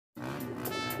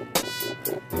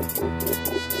What's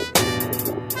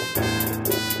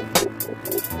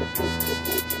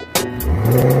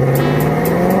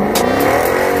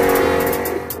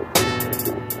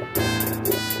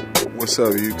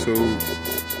up, YouTube?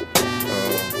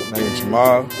 My name's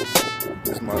Jamal.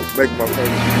 This is my first video. Stay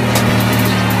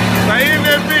in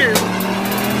that bitch.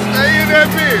 Stay in that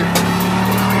bitch.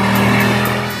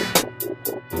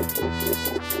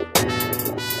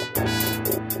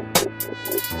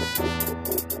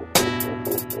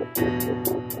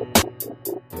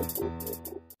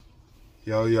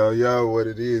 Yo, what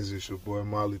it is? It's your boy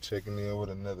Malley checking in with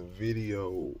another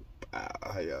video.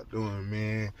 How y'all doing,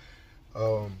 man?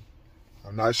 I'm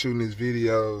not shooting this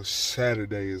video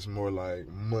Saturday, it's more like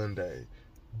Monday.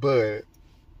 But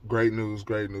great news.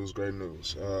 I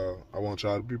want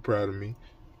y'all to be proud of me.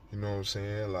 You know what I'm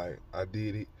saying? Like, I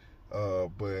did it.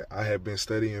 But I had been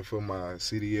studying for my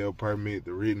CDL permit,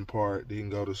 the written part, didn't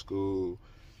go to school,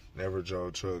 never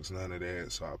drove trucks, none of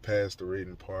that. So I passed the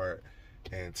written part.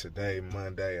 And today,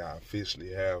 Monday, I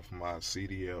officially have my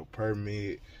CDL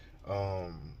permit.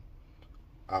 I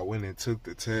went and took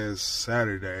the test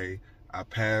Saturday. I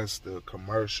passed the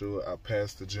commercial, I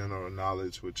passed the general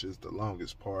knowledge, which is the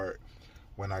longest part.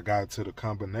 When I got to the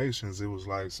combinations, it was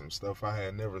like some stuff I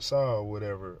had never saw or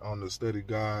whatever on the study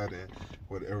guide and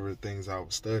whatever things I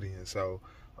was studying. So,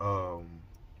 I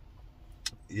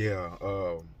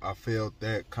failed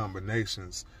that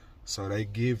combinations. So they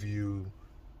give you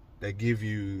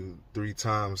 3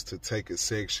 times to take a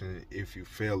section if you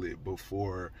fail it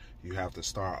before you have to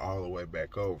start all the way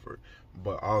back over.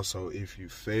 But also, if you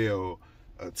fail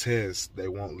a test, they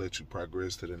won't let you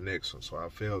progress to the next one. So I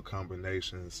failed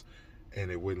combinations and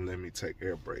it wouldn't let me take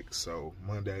air brakes. So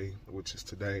Monday, which is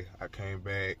today, I came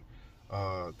back,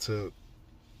 took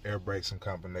air brakes and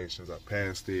combinations. I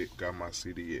passed it, got my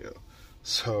CDL.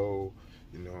 So,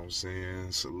 you know what I'm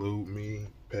saying, salute me,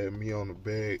 pat me on the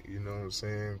back, you know what I'm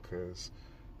saying, because,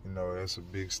 you know, that's a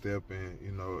big step in,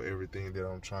 you know, everything that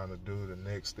I'm trying to do, the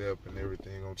next step and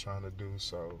everything I'm trying to do.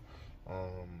 So,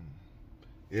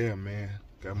 yeah, man,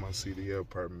 got my CDL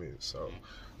permit. So,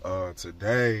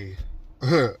 today,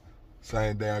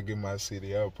 same day I get my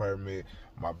CDL permit,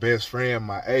 my best friend,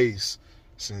 my ace,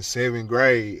 since 7th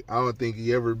grade, I don't think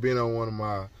he ever been on one of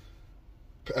my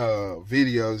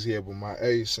videos here, but my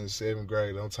ace since 7th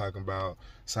grade. I'm talking about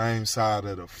same side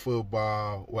of the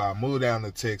football. Well, I moved down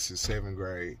to Texas 7th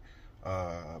grade.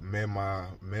 Met my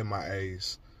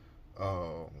ace.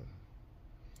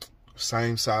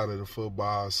 Same side of the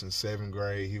football since 7th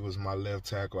grade. He was my left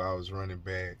tackle. I was running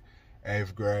back.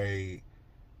 8th grade,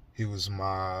 he was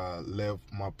my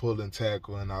pulling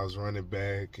tackle, and I was running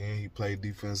back. And he played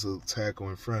defensive tackle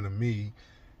in front of me,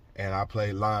 and I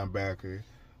played linebacker.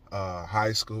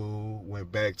 High school, I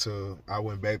went back to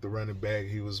running back.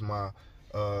 He was my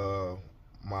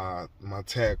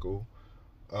tackle.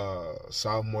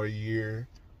 Sophomore year,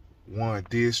 won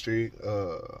district,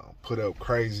 put up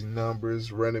crazy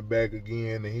numbers, running back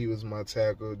again, and he was my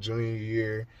tackle. Junior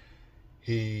year,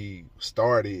 he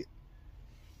started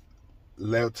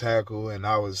left tackle, and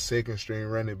I was second string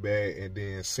running back. And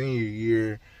then senior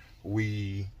year,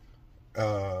 we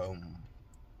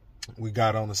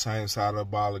got on the same side of the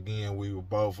ball again. We were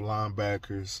both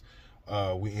linebackers.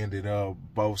 We ended up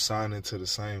both signing to the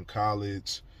same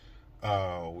college.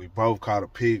 We both caught a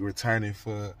pick returning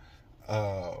for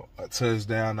a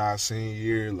touchdown our senior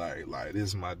year. Like this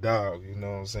is my dog, you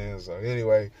know what I'm saying? So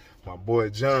anyway, my boy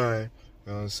John,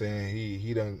 you know what I'm saying,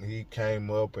 he came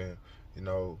up, and, you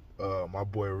know, my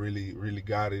boy really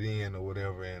got it in or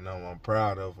whatever, and I'm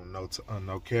proud of him,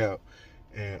 no cap.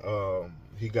 And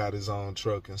he got his own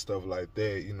truck and stuff like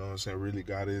that, you know what I'm saying, really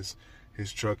got his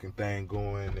trucking thing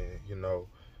going, and, you know,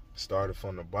 started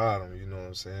from the bottom, you know what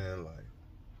I'm saying,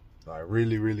 like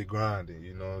really grinding,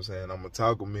 you know what I'm saying. I'm gonna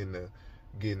talk him into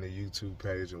getting the YouTube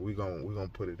page, and we gonna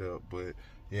put it up. But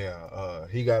yeah,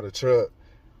 he got a truck,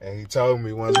 and he told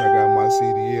me once I got my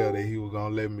CDL that he was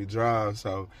gonna let me drive.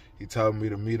 So he told me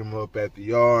to meet him up at the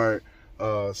yard.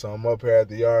 So I'm up here at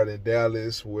the yard in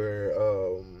Dallas,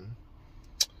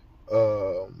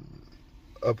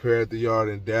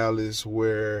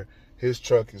 where his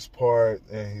truck is parked,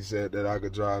 and he said that I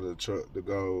could drive the truck to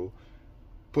go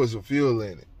put some fuel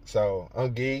in it. So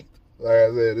I'm geeked. Like I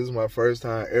said, this is my first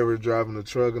time ever driving a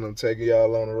truck, and I'm taking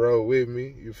y'all on the road with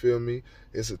me. You feel me?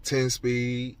 It's a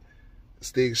 10-speed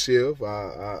stick shift.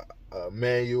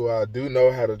 Manual. I do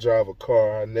know how to drive a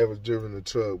car. I never driven a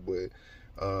truck, but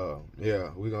yeah,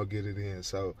 we're gonna get it in.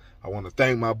 So I want to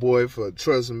thank my boy for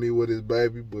trusting me with his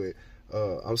baby. But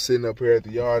I'm sitting up here at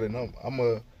the yard, and I'm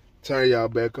gonna turn y'all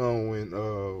back on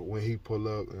when he pull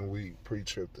up and we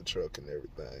pre-trip the truck and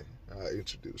everything. I'll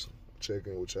introduce him. check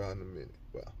in with y'all in a minute.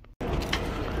 Bye.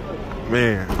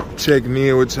 Man, checking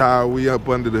in with y'all. We up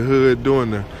under the hood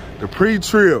doing the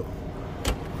pre-trip.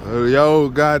 Yo,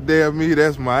 goddamn me,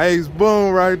 that's my ace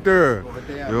boom right there. Well,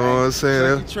 damn, you know what I'm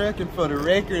saying? That's trekking for the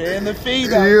record and the feed. You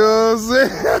know what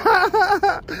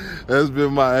I'm saying? That's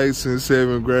been my ace since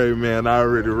 7th grade, man. I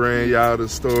already ran y'all the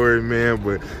story, man.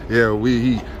 But yeah,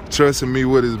 he trusting me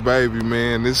with his baby,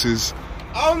 man. This is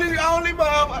only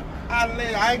motherfucker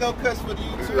I ain't gonna cuss for the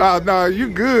YouTube. Oh no, you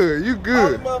good. You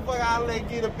good. Only motherfucker I let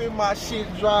get up in my shit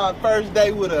drive first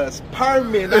day with us.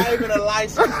 Permit, not even a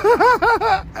license.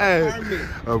 Hey, permit.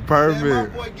 A permit.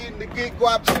 And my boy getting the Get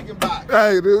Gwap Chicken Box.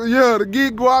 Hey, the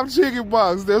Get Gwap Chicken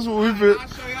Box. That's what we been. I'll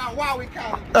show y'all why we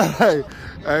call it.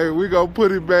 Hey, we gonna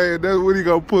put it back. That's what he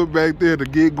gonna put back there, the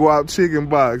Get Gwap Chicken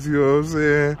Box. You know what I'm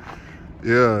saying?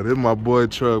 Yeah, this my boy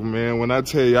truck, man. When I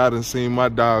tell you I done seen my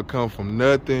dog come from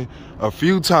nothing a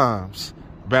few times,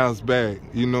 bounce back,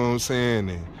 you know what I'm saying,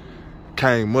 and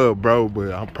came up, bro,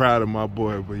 but I'm proud of my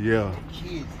boy, but yeah.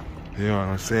 Kids. You know what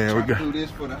I'm saying? We got to do this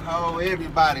for the whole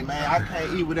everybody, man. I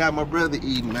can't eat without my brother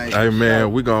eating, man. Hey,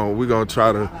 man, we gonna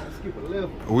try to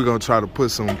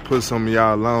put some of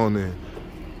y'all on and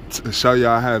show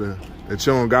y'all how to, that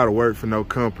you don't gotta work for no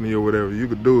company or whatever. You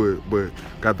could do it, but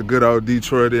got the good old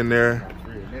Detroit in there.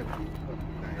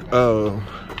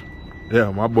 Yeah,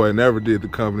 my boy never did the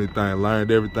company thing.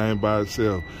 Learned everything by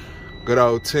himself. Good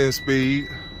old 10-speed.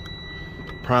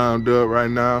 Primed up right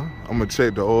now. I'm gonna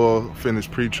check the oil,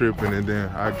 finish pre-tripping, and then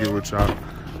I'll get with y'all.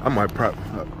 I might prop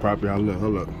y'all up.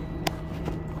 Hold up.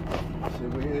 Shit,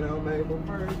 we ain't on make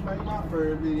my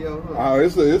first video. Huh? Oh,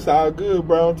 it's all good,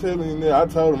 bro. I'm telling you, I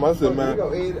told him. I said, man.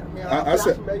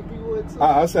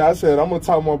 I said, I'm gonna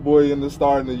talk my boy into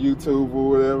starting the YouTube or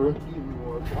whatever.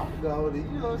 You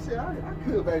know what I'm saying? I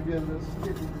could maybe a little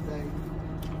snippet today.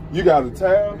 You got a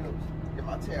tab? Get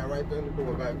my tab right there in the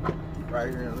door, baby. Right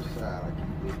here on the side. I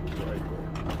keep this right there.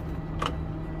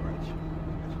 Right here.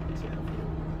 That's my tab.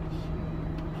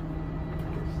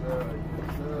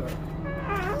 Yes, sir.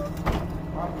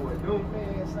 My boy Doom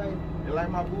man say, and like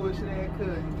my bullshit ass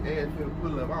cousin, ass finna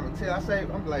pull up. I'm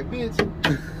like, bitch,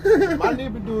 my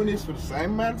nigga been doing this for the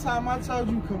same amount of time I told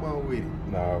you come on with it.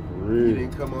 Nah, for real. You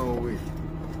didn't come on with it.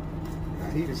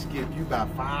 He done skipped you about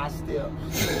 5 steps.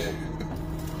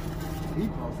 He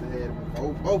supposed to have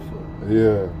both of them.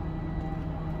 Yeah.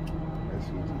 That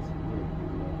shit just good.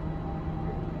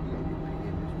 We gonna get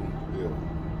paid this week. Yeah.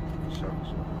 Sure.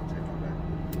 Take it back.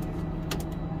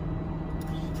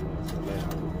 So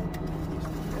later, we're gonna put this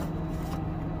together.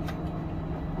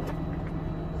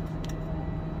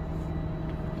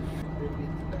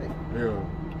 Yeah.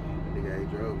 Nigga ain't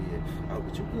drove yet. Oh,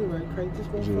 but you good, right? Crank this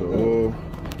motherfucker. Oh.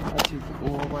 I keep the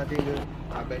oil, my nigga.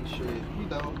 I make sure,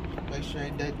 make sure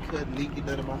ain't that cut leaking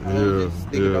none of my hose. Just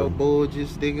nigga, no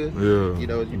bulges, nigga. Yeah. You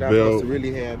know, you're not supposed to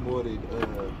really have more than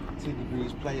 10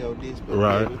 degrees play on this, but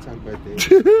right. We'll talk about that.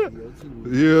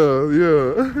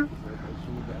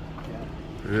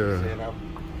 Yeah.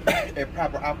 At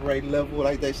proper operating level,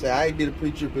 like they say, I ain't did a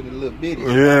pre-trip in a little bit.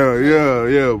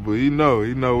 Yeah, but he know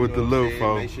what the little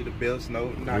for. Make sure the belt's not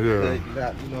cut,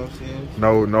 you know what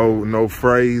I'm saying? No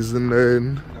frays and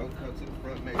nothing. No, come to the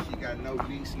front, make sure you got no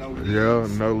leaks, no leaks. Yeah,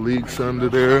 no leaks under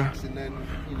there. And nothing,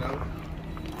 you know,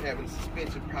 having a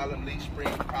suspension problem, leak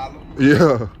spring problem.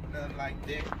 Yeah. Nothing like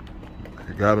that.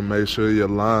 You gotta make sure your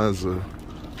lines are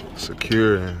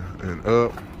secure and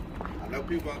up. I know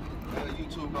people on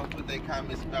YouTube gonna put their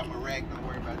comments about my rack. Don't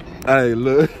worry about that. Hey,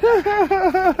 look.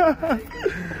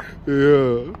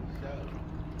 Yeah.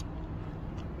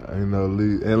 Ain't no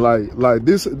leak. And like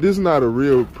this not a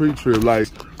real pre-trip. Like,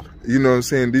 you know what I'm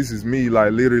saying? This is me,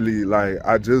 like literally, like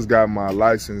I just got my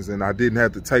license and I didn't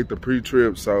have to take the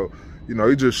pre-trip. So, you know,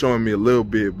 he's just showing me a little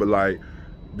bit, but like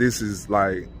this is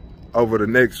like over the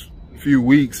next few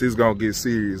weeks it's gonna get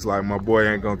serious. Like my boy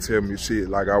ain't gonna tell me shit.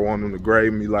 Like I want him to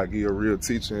grade me like he a real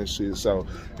teacher and shit. So,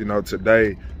 you know,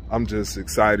 today I'm just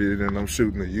excited and I'm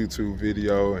shooting a YouTube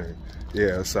video and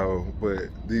yeah, so, but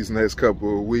these next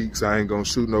couple of weeks I ain't gonna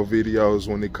shoot no videos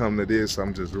when it come to this.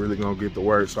 I'm just really gonna get to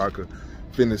work so I could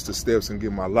finish the steps and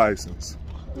get my license.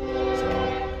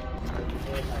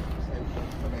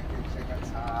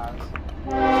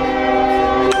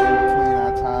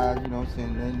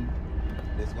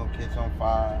 That's gonna catch on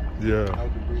fire. Yeah. No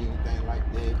debris, anything like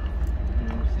that. You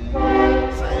know what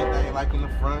I'm saying? Same thing like in the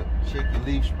front. Check your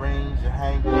leaf springs, your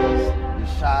hangers, your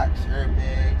shocks,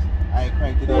 airbags. I ain't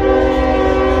cranked it up.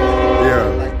 Yeah.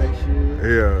 Like they should.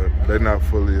 Yeah, they're not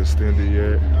fully extended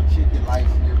yet. You know, check your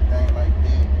lights and everything like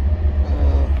that.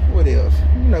 What else?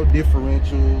 You know,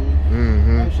 differentials.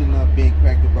 No shit not big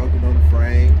cracked or broken on the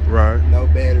frame. Right. No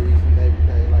batteries and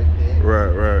everything like that. Right.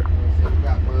 You know what I'm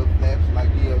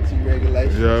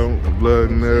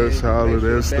blood You know what I'm nuts, saying? all Make of sure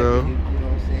that the back stuff. of it, you know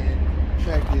what I'm saying?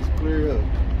 Track is clear up.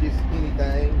 Just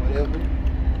anything, whatever.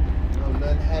 You know,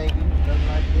 nothing hanging, nothing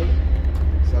like that.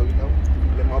 So, you know,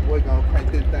 let my boy go crank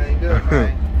this thing up,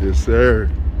 man. Yes, sir.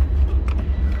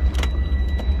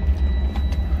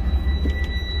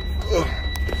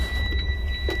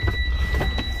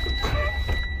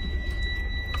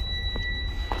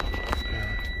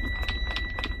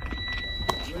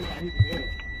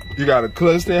 You got a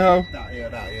clutch there, hoe? Nah.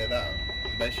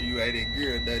 Make sure you ain't that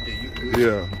gear or nothing. You good.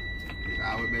 Yeah.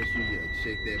 I would make sure you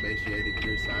check that, make sure you ain't that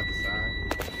gear side to side.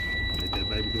 Let that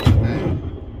baby do its thing.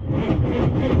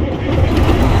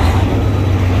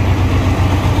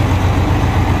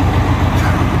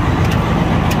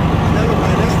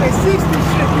 That's that 60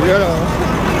 shit. Yeah.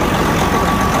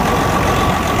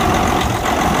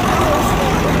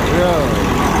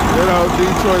 That old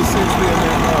Detroit 60 in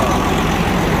that car.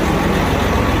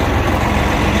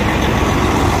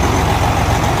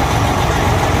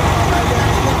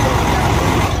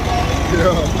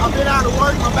 Yeah. I've been out of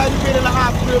work, my baby been in the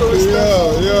hospital and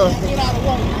stuff. Yeah. Been out of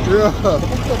work. Yeah.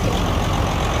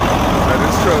 Man,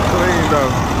 this truck clean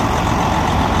though.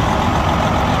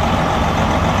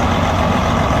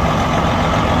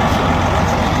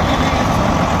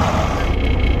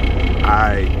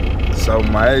 Alright, so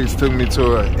my ex took me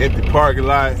to an empty parking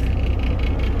lot.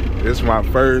 This is my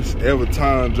first ever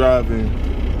time driving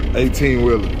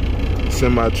 18-wheeler,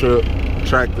 semi-truck,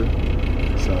 tractor.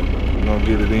 So we're gonna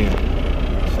get it in.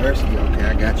 Seriously, okay,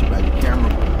 I got you by your camera.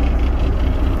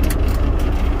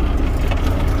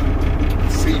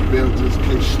 Seatbelt just in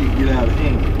case shit get out of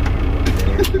hand.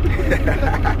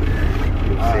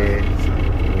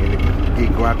 Get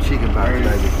Gwap Chicken Box,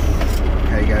 baby.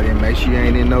 Okay, got in. Make sure you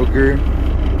ain't in no gear.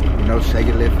 You know, shake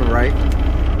it left and right.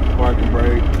 Parking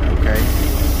brake. Okay.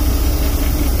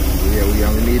 Yeah, we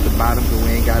only need the bottom because we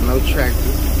ain't got no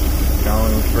tractor. Go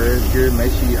in first gear.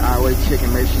 Make sure you always check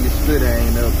and make sure your splitter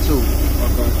ain't up too.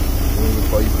 Okay.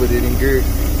 Before you put it in gear,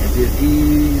 and just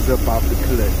ease up off the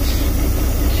clutch.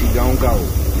 She gon' go.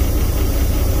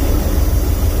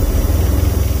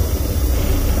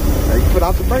 Now you put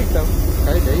off the brake though.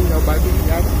 Okay, there you go, baby. You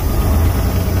got it.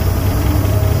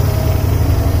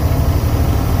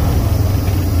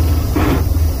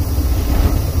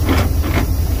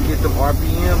 Get them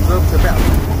RPMs up to about,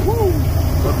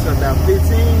 up to about 15.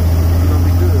 You're gonna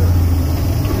be good.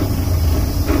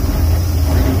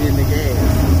 And you hitting the gas.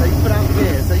 So you put out the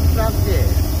gas. So you put out the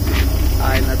gas. All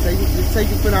right, now just take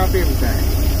your foot off everything.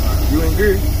 You in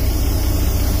gear?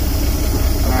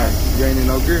 Okay. You ain't in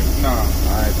no gear? Nah. All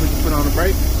right, put your foot on the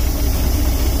brake.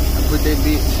 And put that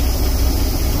bitch.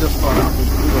 Just start off. We're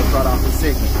gonna start off in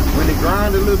seconds. When it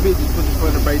grind a little bit, just put your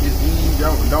foot on the brake. Just ease.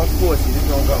 Don't force it. It's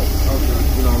gonna go. Okay.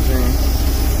 You know what I'm saying?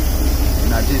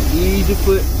 Now just ease your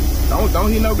foot. Don't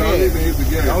hit no gas. Don't even hit the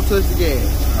gas. Don't touch the gas.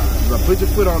 Right. Put your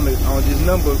foot on this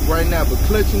number right now, but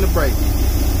clutching the brake.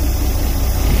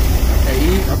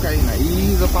 Okay, now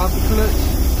ease up off the clutch.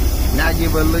 Now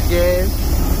give her a little gas.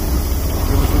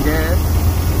 Give her some gas.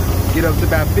 Get up to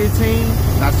about 15.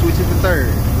 Now switch it to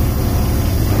third.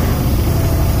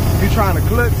 If you're trying to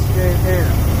clutch,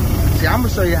 see, I'm gonna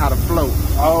show you how to float.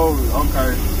 Oh,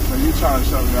 okay. So you trying to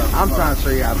show me how to float? I'm trying to show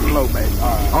you how to float, baby.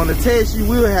 Right. On the test, you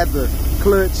will have to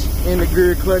clutch in the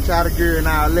gear, clutch out of gear, and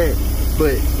all that.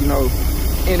 But you know,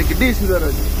 in the conditions of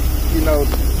the, you know,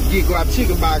 get Gwap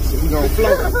Chicken Box, we gonna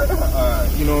float.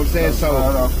 You know what I'm saying? So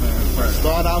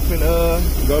start off and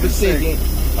go to second.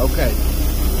 Okay.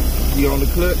 You on the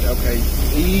clutch? Okay.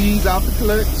 Ease off the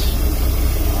clutch.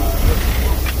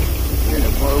 And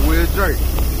the boy will jerk.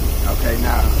 Okay,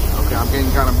 now. Okay, I'm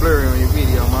getting kind of blurry on your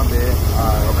video, my bad.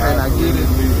 Okay, now get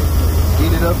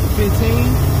it up to 15.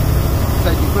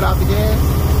 Take your foot out the gas.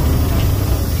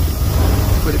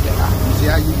 Put it back. You see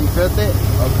how you felt that?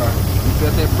 Okay. You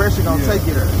felt that pressure gonna take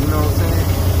you there. You know what I'm saying?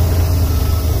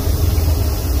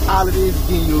 All of this is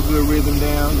getting you a good rhythm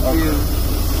down. You feel?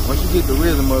 Once you get the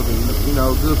rhythm of it, you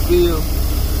know, good feel,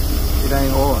 it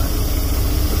ain't hard.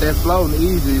 But that floating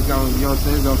easy is gonna, you know what I'm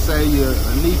saying, it's gonna save you a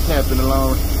kneecapping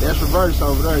along. That's reverse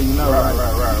over there, you know, right?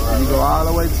 Right. You go all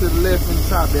the way to the left and the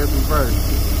top, that's reverse.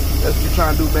 That's what you're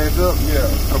trying to do back up?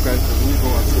 Yeah. Okay, so we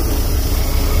going to the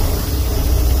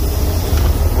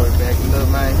boy backing up,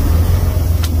 man.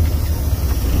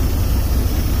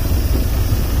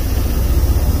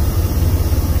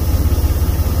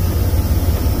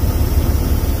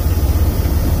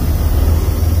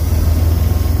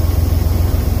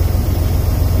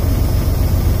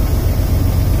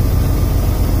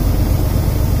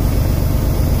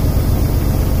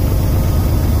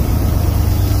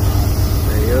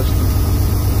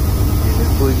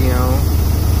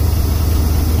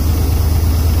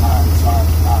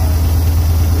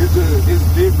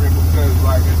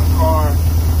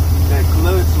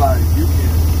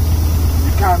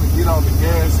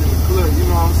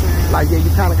 Like, yeah, you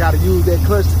kind of got to use that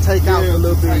clutch to take out a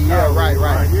little bit. Yeah, right.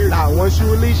 Now, once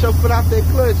you release your foot off that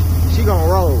clutch, she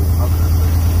gonna roll. Okay.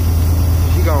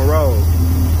 She gonna roll. She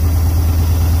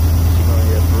gonna,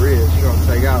 yeah, for real. She gonna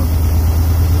take out.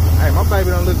 Hey, my baby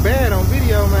don't look bad on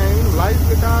video, man. Lights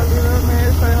the dog in her,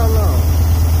 man. Say how long.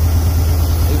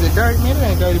 Is it dirty? Man, it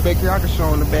ain't dirty back here. I can show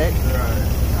on the back.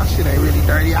 Right. My shit ain't really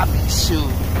dirty. I be shoot.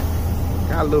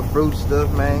 Got a little fruit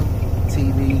stuff, man.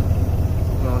 TV. You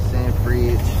know what I'm saying?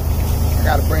 Fridge. I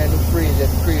got a brand new fridge at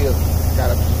the crib.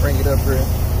 Gotta bring it up here.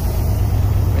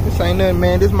 Man, this ain't nothing,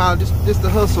 man. This the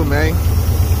hustle, man.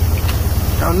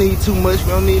 Don't need too much.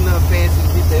 We don't need nothing fancy to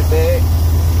get that bag.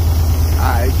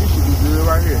 Alright, you should be good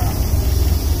right here.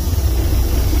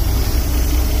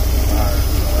 Alright,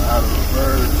 so out of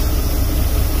reverse.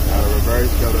 Out of reverse,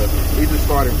 go to either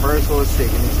start in first or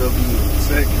second. It's up to you.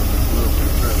 Second.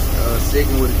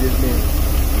 Second would have just been.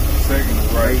 Second is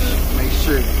right. Make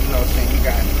sure, you know what I'm saying, you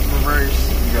got reverse.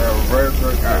 You got reverse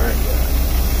right there. Alright, yeah.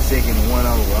 Second and one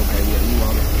over. Okay, yeah, you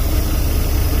want it.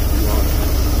 You want it.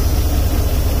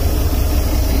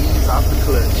 Ease off the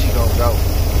clutch, you gonna go.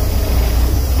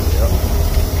 Yep.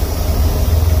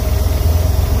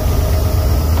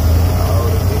 Oh,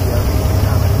 the video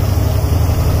kind of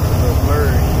a little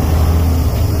blurry.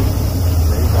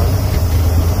 There you go.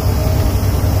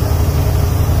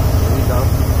 There you go.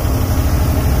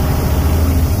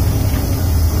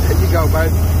 There you go,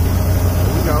 baby.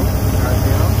 There you go. Right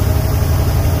down.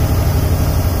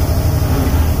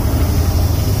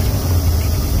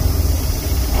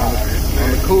 On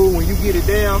the cool, when you get it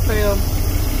down, fam.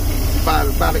 By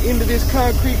the end of this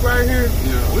concrete right here,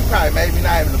 we probably maybe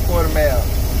not even a quarter mile.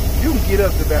 You can get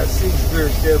up to about 6th gear,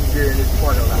 7th gear in this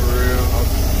parking lot. For real.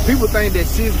 People think that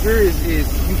 6th gear is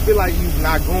you feel like you're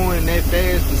not going that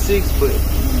fast to 6, but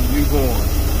you going.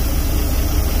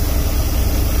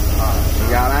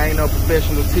 Y'all, I ain't no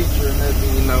professional teacher or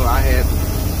nothing. You know, I had to,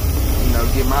 you know,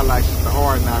 get my license the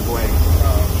hard knock way.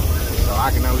 So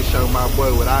I can only show my boy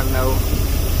what I know.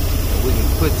 And we can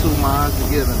put 2 minds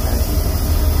together, man.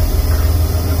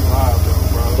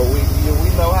 But we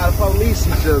know how to police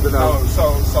each other though.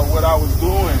 So what I was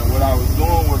doing was I was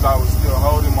still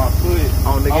holding my foot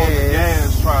on the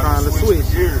gas trying to switch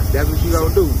gears. That's what you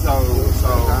gonna do. So that's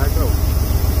how it go.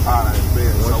 Alright,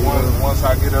 man. So once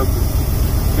I get up to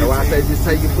 15, so I say just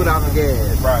take your foot out the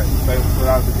gas. Right. Take your foot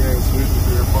out the gas, switch the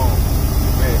gear, boom.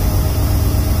 Man.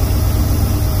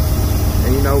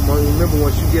 And you know, remember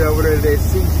once you get over there to that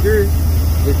 6th gear,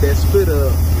 hit that split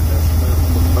up.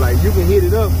 But like you can hit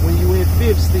it up when you in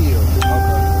 5th still. Okay.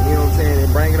 You know what I'm saying?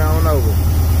 And bring it on over. You know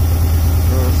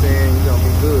what I'm saying? You're gonna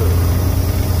be good.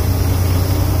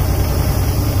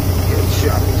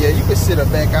 Yeah, you can sit up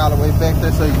back all the way back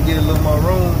there so you can get a little more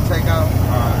room to take out.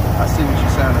 Alright. I see what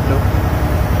you're trying to do.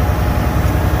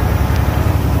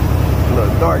 A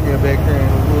little dark here back there in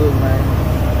the woods, man.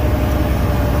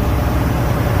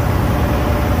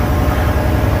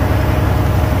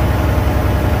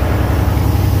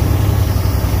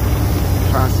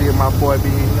 Trying to see if my boy be,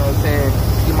 you know what I'm saying,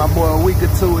 give my boy a week or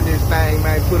 2 in this thing,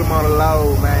 man, put him on the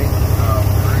load, man.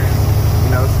 You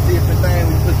know, it's a different thing,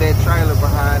 we put that trailer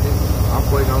behind him. My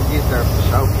boy gonna get there for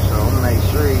sure, I'm gonna make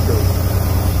sure he do.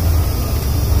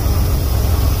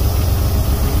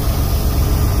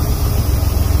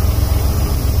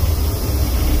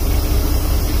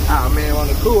 Oh man, on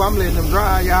the cool, I'm letting him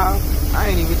drive, y'all. I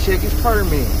ain't even check his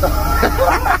permit.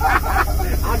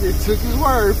 I just took his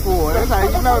word for it. That's how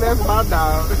you know that's my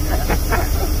dog.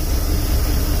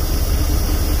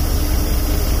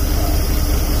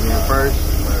 Yeah, first.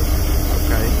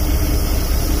 Okay.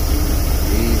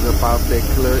 Ease up off that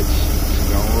clutch. She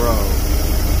gonna roll.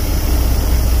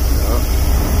 Yep.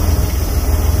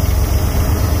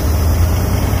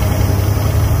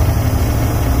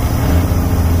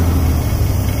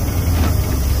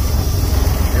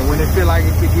 When it feel like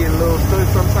it could get a little stuck,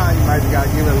 sometimes you might just gotta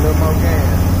give it a little more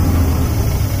gas.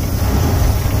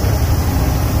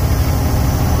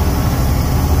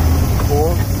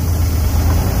 Four.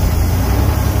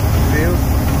 Fifth.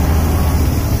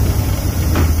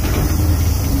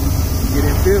 Get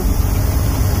in fifth.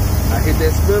 I hit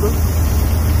that splitter.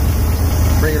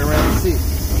 Bring it around to 6.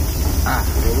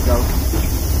 There we go.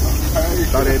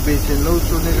 Throw that bitch in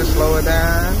neutral, nigga, slow it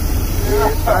down.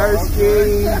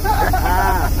 Thirsty.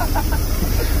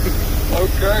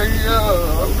 Okay, yeah.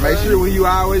 Okay. Make sure when you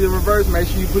always in reverse, make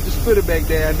sure you put the splitter back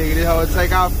down, nigga. This whole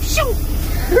take off. Shoot.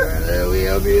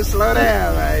 We'll be slow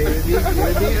down, man.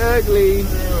 It'll be ugly.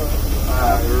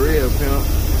 For real, pimp.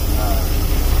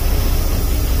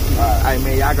 Hey,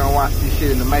 man, y'all gonna watch this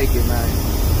shit in the making, man.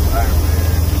 Man.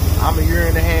 I'm a year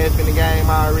and a half in the game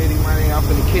already, man. I'm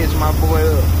finna catch my boy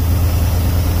up.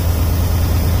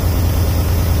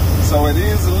 But it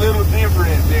is a little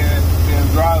different than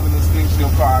driving a stick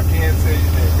shift car. I can't tell you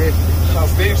that. Definitely. A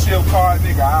stick shift car,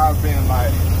 nigga, I've been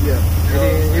like, yeah.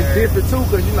 And it's different too,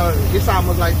 cause you know it's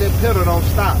almost like that pedal don't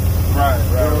stop. Right.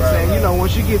 You know what I'm saying? You know,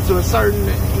 once you get to a certain,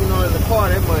 you know, in the car,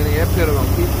 that pedal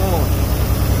gonna keep going.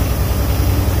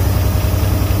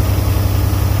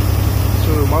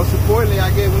 So most importantly,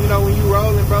 I guess when you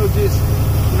rolling, bro, just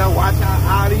watch out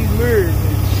all these mirrors.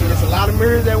 There's a lot of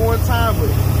mirrors at one time, but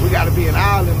we gotta be in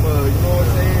all them, you know what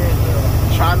I'm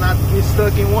saying? Try not to get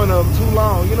stuck in one of them too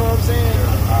long, you know what I'm saying?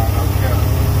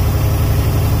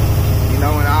 You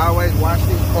know, and I always watch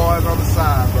these cars on the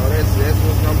side, bro. That's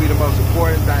what's gonna be the most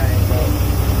important thing, bro.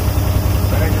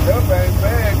 Backing up ain't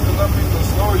bad, cause I mean the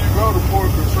slower you go, the more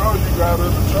control you got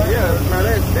of the train. Yeah, man,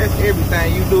 that's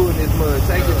everything you do in this mud.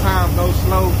 Take your time, go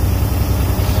slow.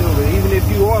 Shoot, even if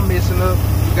you are messing up,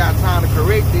 you got time to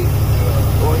correct it.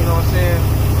 Or, you know what I'm saying,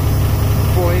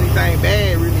 before anything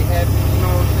bad really happens, you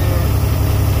know what I'm saying?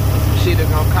 Some shit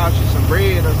that's gonna cost you some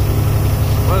bread or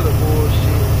some other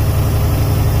bullshit.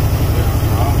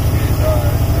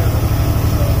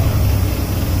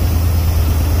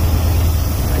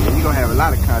 Yeah, we gonna have a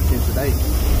lot of content today.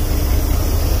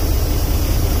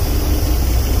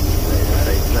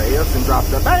 Say Elson dropped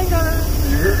the banger.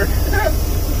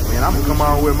 Man, I'm gonna come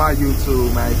on with my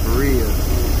YouTube, man, for real.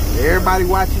 Everybody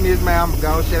watching this, man, I'm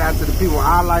gonna shout out to the people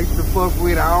I like to fuck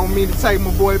with. I don't mean to take my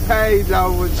boy Page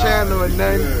off the channel or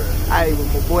nothing. Hey, but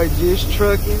my boy Just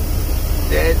Trucking,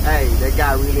 that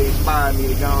guy really inspired me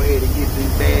to go ahead and get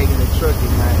this bag in the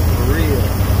trucking, man, for real.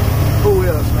 Who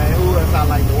else, man? Who else I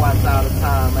like to watch all the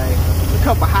time, man? A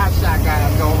couple hot shot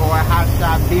guys go hard. Hot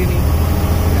shot Benny,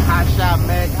 and hot shot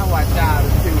Mac. I watch y'all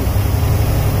too.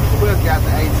 Who else got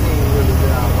the 18 really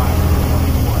that I watch?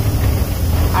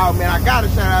 Oh man, I gotta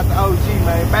shout out to OG,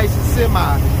 man. Basic Semi.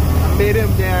 I met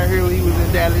him down here when he was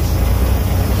in Dallas.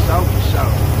 For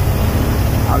sure.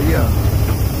 Oh yeah.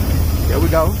 There we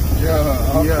go.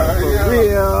 Yeah, okay, for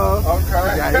real.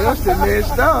 Okay. Got Elson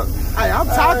messed up. Hey, I'm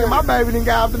talking. My baby done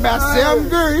got up to about 7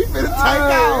 degrees. He finna take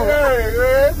off.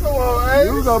 Hey, come on, man.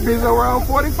 You was gonna be somewhere around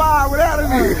 45 without him.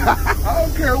 I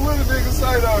don't care what the nigga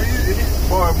say though.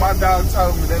 Boy, my dog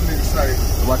told me that nigga say.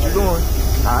 What you doing?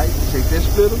 Alright, check that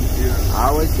splitter. Yeah.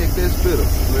 I always check that splitter.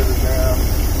 Split it down.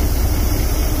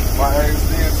 My ex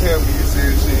did tell me, he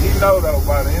said shit. He know though,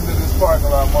 by the end of this parking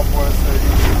lot, my boy said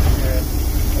he said, yeah.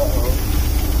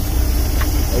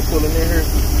 They pulling in here?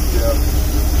 Yeah.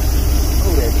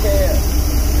 Who that cab?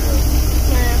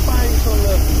 Yeah. Man, find you something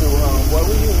else to do, boy.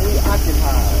 We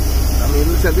occupied. I mean,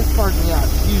 look at this parking lot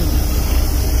huge.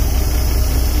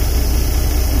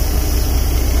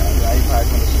 Yeah, he probably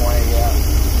gonna swing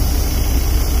out.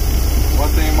 One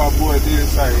thing my boy did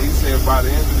say, he said by the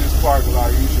end of this parking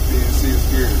lot, you should be in 6th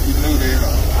gear. He knew that.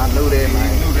 I knew that, man.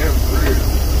 He knew that for real.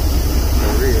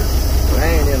 For real. But I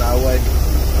ain't in our way.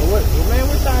 What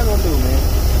y'all gonna do, man?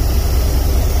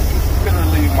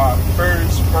 Literally my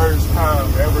first time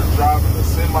ever driving a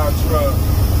semi-truck,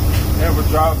 ever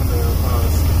driving a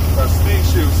stick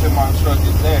shift semi-truck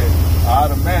at that.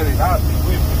 Automatic, I'll be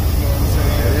with you. You know what I'm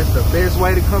saying? Yeah, that's the best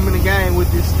way to come in the game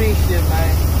with this stick shift,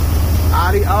 man.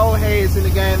 All the old heads in the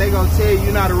game, they gonna tell you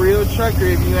you're not a real trucker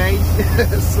if you ain't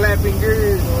slapping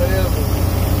gears or whatever.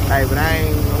 Hey, but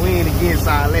we ain't against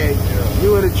all that. Yeah.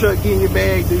 You in the truck, get in your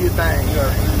bag, do your thing.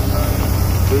 Yeah,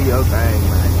 do your thing,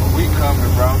 man. When we coming,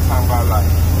 bro, I'm talking about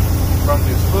like from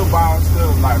this football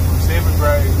stuff, like from 7th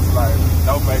grade, like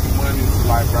no making money to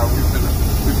like, bro, we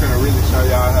finna really show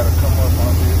y'all how to come up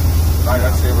on this. Like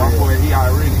I said, my boy, he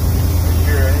already a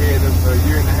year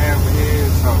and a half ahead,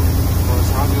 so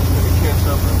I'm just gonna catch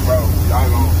up and bro, y'all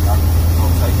gonna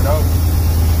take it over.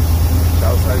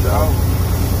 Y'all take it over.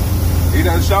 He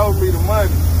done showed me the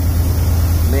money.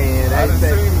 Man, I done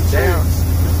seen the chance.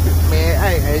 Man,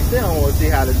 hey, they don't want to see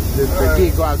how the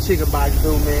Get Gwap Chicken Box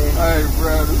do, man. Hey,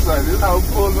 bro, it's like this whole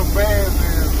pulling the bands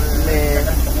in, man.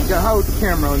 Man, just hold the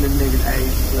camera on them niggas, hey.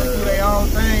 Do their own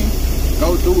thing.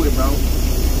 Go do it, bro.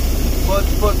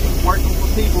 Fucking working for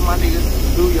people, my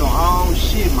niggas. Do your own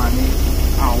shit, my nigga.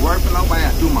 I don't work for nobody.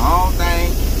 I do my own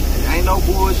thing. There ain't no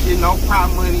bullshit, no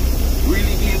prop money.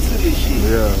 Really get into this shit.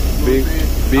 Yeah, you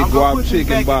know big Gwap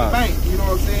Chicken Box. Bank, you know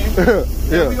what I'm saying?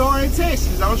 Yeah. We are in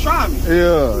Texas. Don't try me.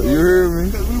 Yeah, you hear me?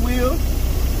 Because we will.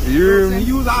 You hear me?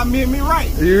 Use our amendment right.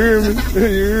 You hear me? You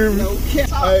hear me? No cap.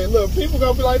 Hey, look, people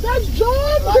gonna be like, that's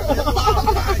John.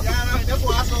 That's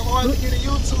why it's so hard to get a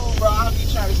YouTube, bro. I be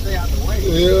trying to stay out the way.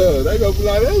 Yeah, they gonna be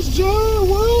like, that's John.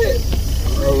 What?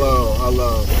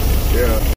 Hello. Yeah.